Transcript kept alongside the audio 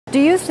Do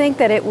you think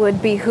that it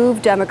would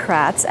behoove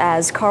Democrats,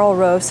 as Karl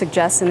Rove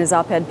suggests in his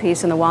op-ed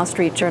piece in the Wall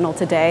Street Journal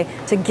today,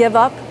 to give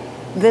up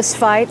this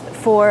fight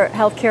for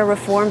health care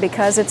reform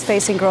because it's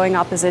facing growing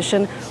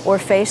opposition, or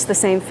face the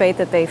same fate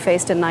that they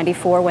faced in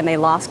 '94 when they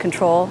lost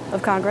control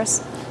of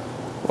Congress?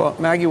 Well,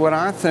 Maggie, what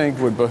I think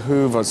would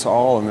behoove us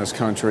all in this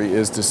country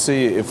is to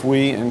see if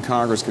we in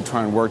Congress could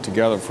try and work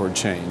together for a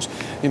change.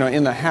 You know,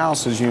 in the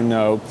House, as you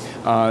know,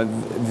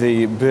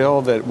 the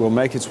bill that will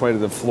make its way to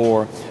the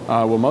floor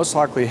will most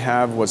likely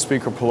have what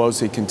Speaker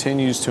Pelosi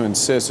continues to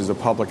insist is a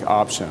public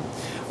option.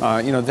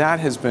 You know, that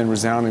has been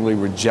resoundingly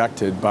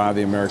rejected by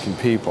the American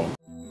people.